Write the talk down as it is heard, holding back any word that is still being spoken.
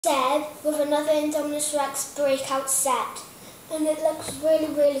Set with another Indominus Rex Breakout set, and it looks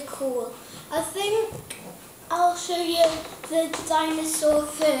really cool. I think I'll show you the dinosaur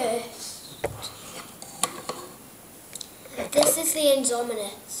first. This is the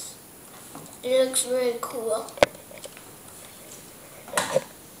Indominus. It looks really cool.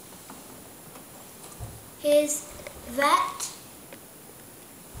 Here's Vet.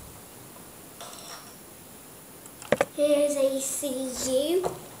 Here's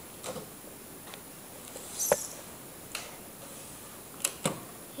ACU.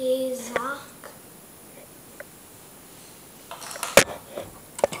 Here's Zach.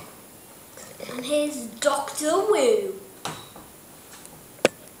 And here's Dr. Wu.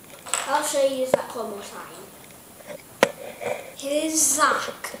 I'll show you Zach one more time. Here's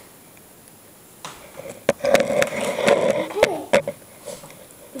Zach. Okay.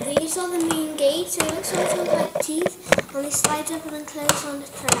 These are the main gates. They look sort of like teeth, and they slide open and close on the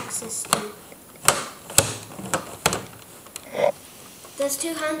track system. There's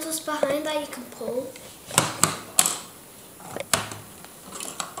two handles behind that you can pull.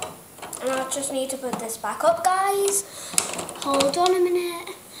 And I'll just need to put this back up, guys. Hold on a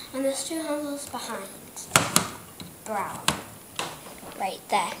minute. And there's two handles behind. Brown. Right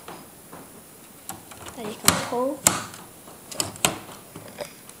there. That you can pull.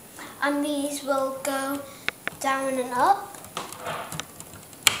 And these will go down and up.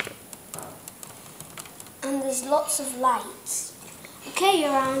 And there's lots of lights. Okay,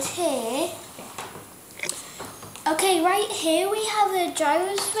 around here. Okay, right here we have a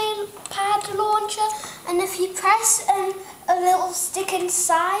gyroscope pad launcher, and if you press a little stick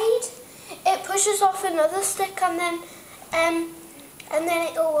inside, it pushes off another stick, and then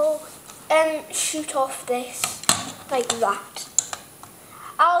it will shoot off this like that.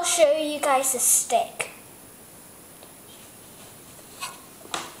 I'll show you guys the stick.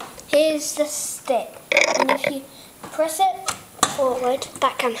 Here's the stick, and if you press it forward,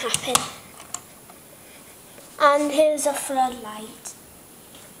 that can happen. And here's a floodlight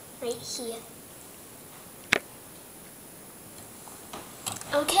right here.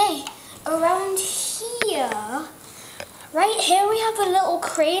 Okay, around here, right here we have a little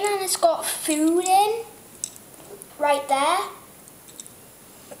crane, and it's got food in, right there.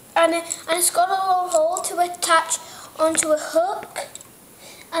 And it's got a little hole to attach onto a hook.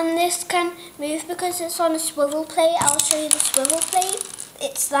 And this can move because it's on a swivel plate. I'll show you the swivel plate.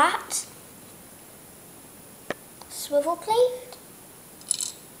 It's that. Swivel plate.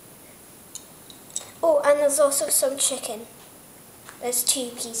 Oh, and there's also some chicken. There's two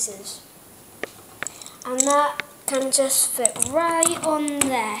pieces. And that can just fit right on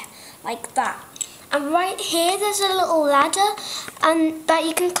there, like that. And right here there's a little ladder and that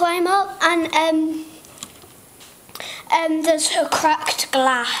you can climb up, and there's a cracked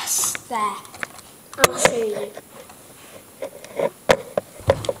glass there. I'll show you.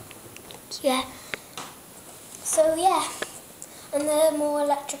 Yeah. So yeah, and there are more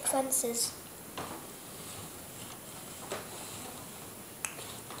electric fences.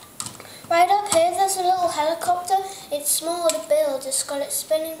 Right up here there's a little helicopter. It's small to build, it's got its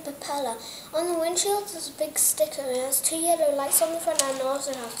spinning propeller. On the windshield there's a big sticker, and it has two yellow lights on the front, and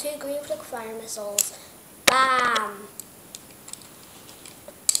also has two green flag fire missiles. Bam!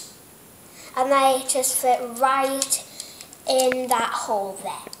 And they just fit right in that hole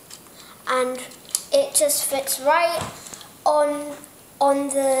there. And it just fits right on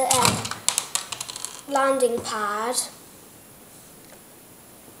the landing pad.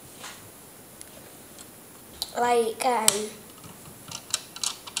 Like,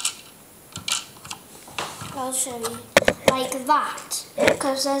 I'll show you, like that,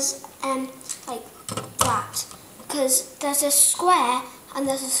 because there's, like that, because there's a square and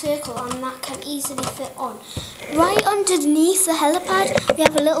there's a circle, and that can easily fit on. Right underneath the helipad, we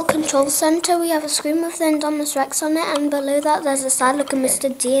have a little control centre. We have a screen with the Indominus Rex on it, and below that there's a sad looking Mr.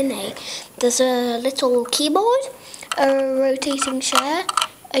 DNA. There's a little keyboard, a rotating chair,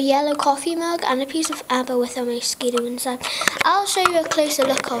 a yellow coffee mug, and a piece of amber with a mosquito inside. I'll show you a closer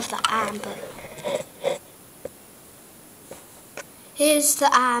look of the amber. Here's the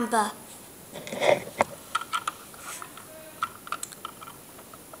amber.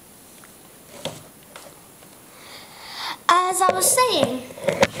 As I was saying,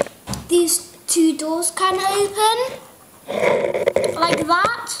 these two doors can open like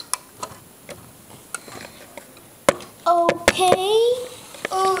that. Okay.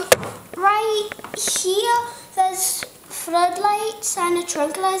 Right here, there's floodlights and a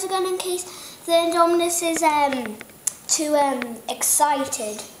tranquilizer gun in case the Indominus is too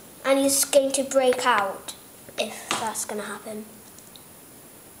excited and he's going to break out, if that's going to happen.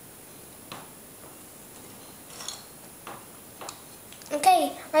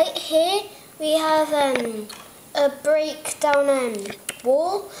 right here we have a breakdown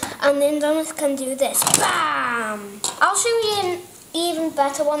wall, and the Indominus can do this. Bam! I'll show you an even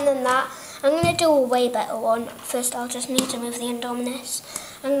better one than that. I'm going to do a way better one. First I'll just need to move the Indominus.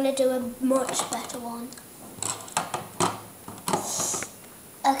 I'm going to do a much better one.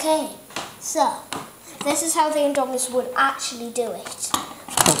 Okay, so this is how the Indominus would actually do it.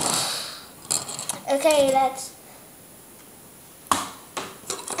 Okay,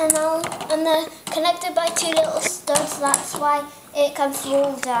 and they're connected by two little studs, that's why it can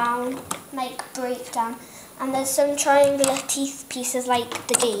fall down, like break down. And there's some triangular teeth pieces like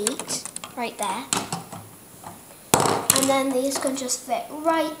the gate, right there. And then these can just fit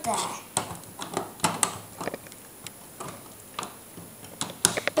right there.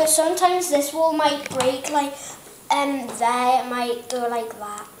 But sometimes this wall might break, like there, it might go like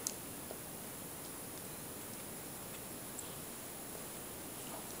that.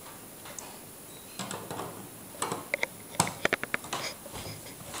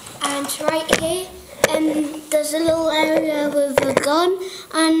 And right here, there's a little area with a gun,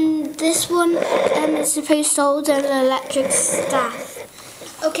 and this one is supposed to hold an electric staff.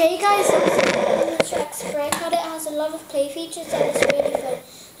 Okay guys, that's Jurassic Breakout. It has a lot of play features and it's really fun.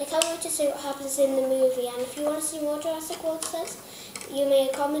 I can't wait to see what happens in the movie, and if you want to see more Jurassic World says, you may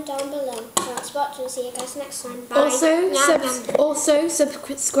comment down below. Thanks for watching, see you guys next time. Bye. Also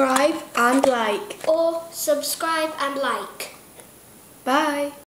subscribe and like. Or subscribe and like. Bye.